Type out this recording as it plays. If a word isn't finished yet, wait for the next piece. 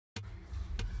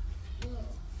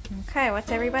Okay,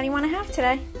 what's everybody want to have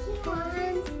today? He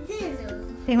wants dinner.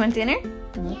 They want dinner?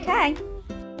 Okay.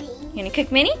 You gonna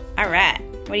cook Minnie? All right.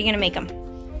 What are you gonna make them?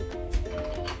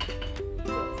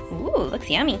 Ooh, looks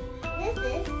yummy. This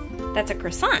is That's a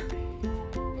croissant.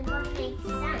 the perfect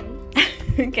son.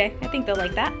 Okay, I think they'll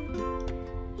like that.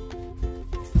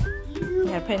 You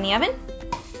gotta put it in the oven?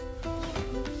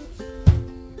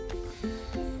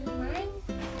 This is mine.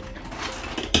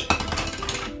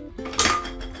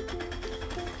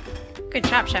 Good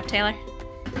job, Chef Taylor.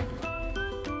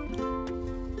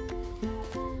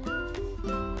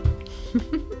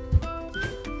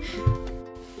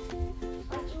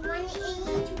 What do you want to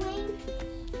eat, Wayne?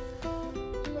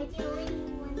 What do you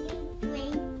want to eat,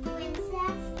 Wayne,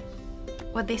 princess?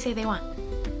 What'd they say they want?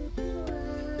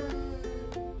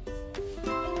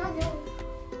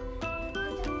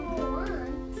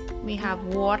 We have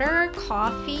water,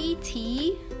 coffee,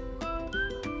 tea.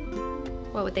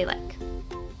 What would they like?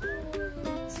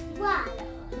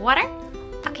 Water?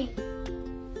 Okay.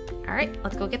 All right,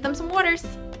 let's go get them some waters.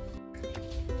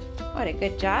 What a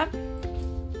good job.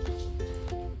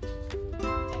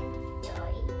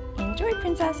 Enjoy,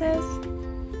 princesses.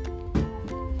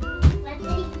 What do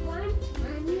you want,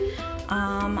 Mommy?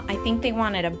 I think they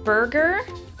wanted a burger,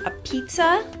 a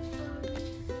pizza,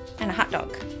 and a hot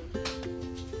dog.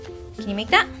 Can you make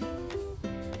that?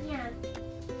 Yeah.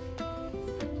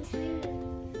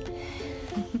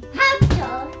 Hot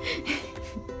dog.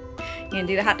 You gonna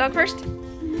do the hot dog first?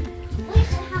 Where's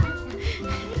the hot dog?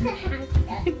 Where's the hot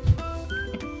dog?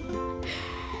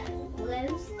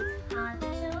 Where's the hot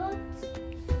dog?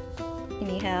 You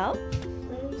need help?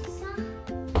 Where's the...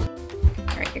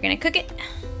 All right, you're gonna cook it?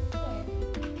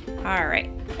 All right,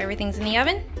 everything's in the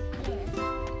oven?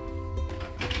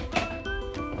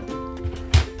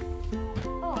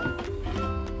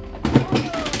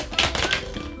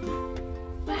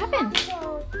 What happened?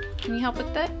 Can you help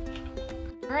with that?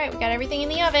 All right, we got everything in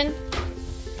the oven.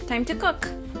 Time to cook.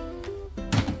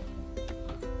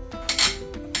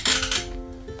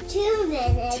 2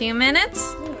 minutes. 2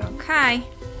 minutes? Okay.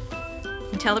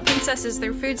 And tell the princesses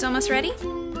their food's almost ready.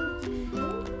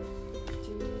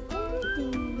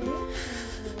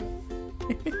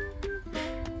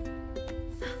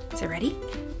 Is it ready?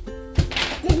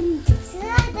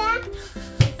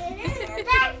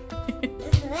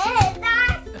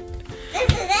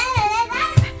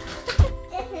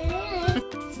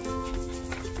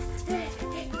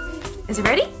 Is it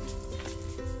ready?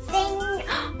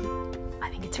 I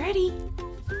think it's ready.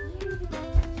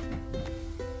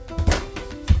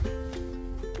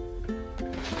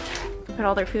 Put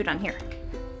all their food on here.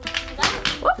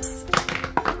 Whoops.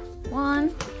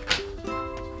 1.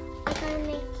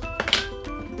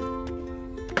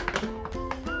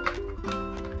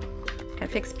 Gotta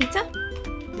fix pizza.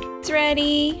 It's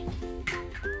ready.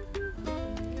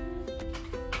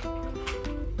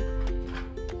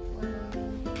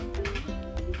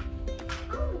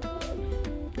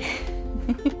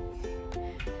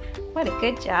 What a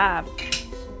good job.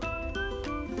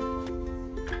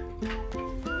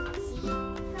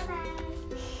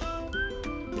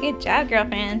 Good job,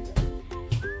 girlfriend.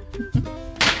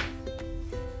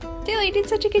 Taylor, you did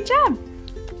such a good job.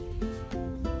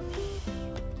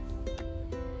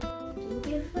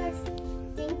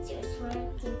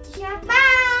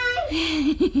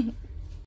 Bye.